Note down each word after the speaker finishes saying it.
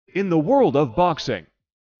In the world of boxing,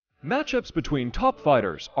 matchups between top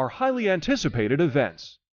fighters are highly anticipated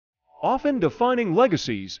events, often defining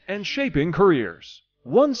legacies and shaping careers.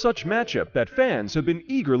 One such matchup that fans have been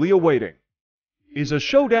eagerly awaiting is a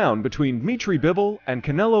showdown between Dmitry Bivol and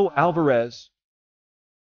Canelo Alvarez.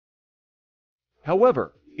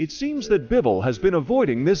 However, it seems that Bivol has been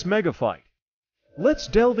avoiding this mega fight. Let's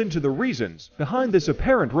delve into the reasons behind this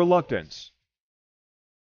apparent reluctance.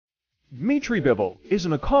 Dmitry Bivol is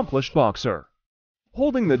an accomplished boxer,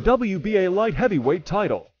 holding the WBA light heavyweight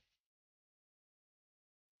title.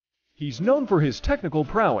 He's known for his technical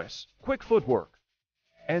prowess, quick footwork,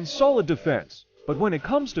 and solid defense, but when it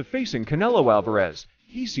comes to facing Canelo Alvarez,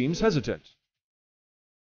 he seems hesitant.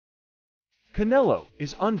 Canelo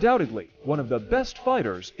is undoubtedly one of the best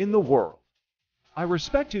fighters in the world. I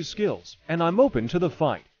respect his skills, and I'm open to the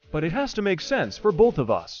fight, but it has to make sense for both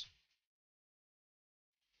of us.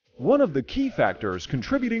 One of the key factors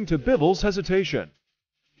contributing to Bivol's hesitation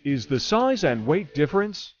is the size and weight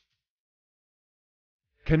difference.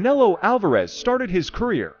 Canelo Alvarez started his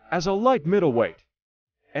career as a light middleweight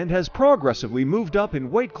and has progressively moved up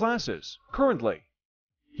in weight classes. Currently,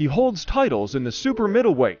 he holds titles in the super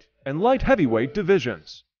middleweight and light heavyweight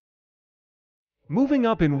divisions. Moving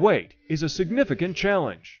up in weight is a significant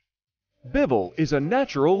challenge. Bivol is a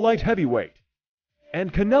natural light heavyweight,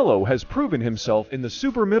 and Canelo has proven himself in the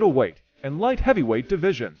super middleweight and light heavyweight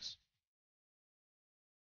divisions.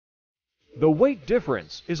 The weight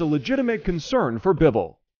difference is a legitimate concern for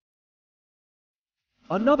Bivol.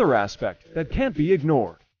 Another aspect that can't be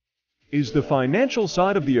ignored is the financial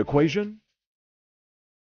side of the equation.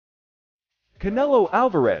 Canelo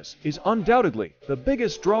Alvarez is undoubtedly the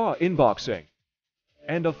biggest draw in boxing,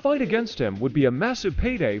 and a fight against him would be a massive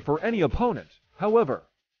payday for any opponent. However,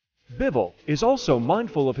 Bivol is also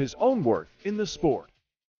mindful of his own worth in the sport.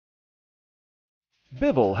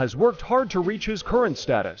 Bivol has worked hard to reach his current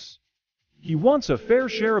status. He wants a fair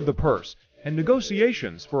share of the purse, and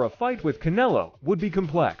negotiations for a fight with Canelo would be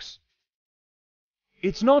complex.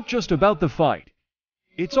 It's not just about the fight.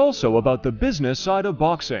 It's also about the business side of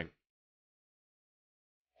boxing.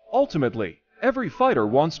 Ultimately, every fighter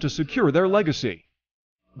wants to secure their legacy,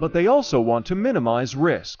 but they also want to minimize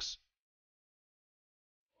risks.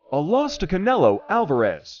 A loss to Canelo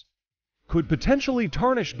Alvarez could potentially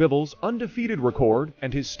tarnish Bivol's undefeated record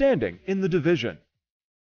and his standing in the division.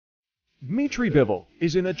 Dmitry Bivol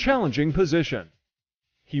is in a challenging position.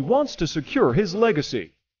 He wants to secure his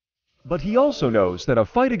legacy, but he also knows that a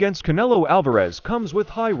fight against Canelo Alvarez comes with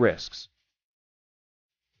high risks.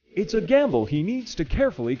 It's a gamble he needs to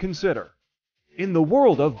carefully consider. In the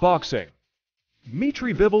world of boxing,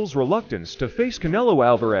 Dmitry Bivol's reluctance to face Canelo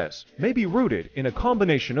Alvarez may be rooted in a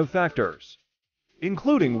combination of factors,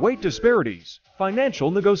 including weight disparities, financial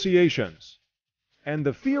negotiations, and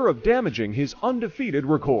the fear of damaging his undefeated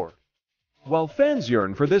record. While fans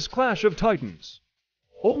yearn for this clash of titans,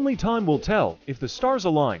 only time will tell if the stars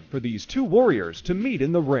align for these two warriors to meet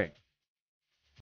in the ring.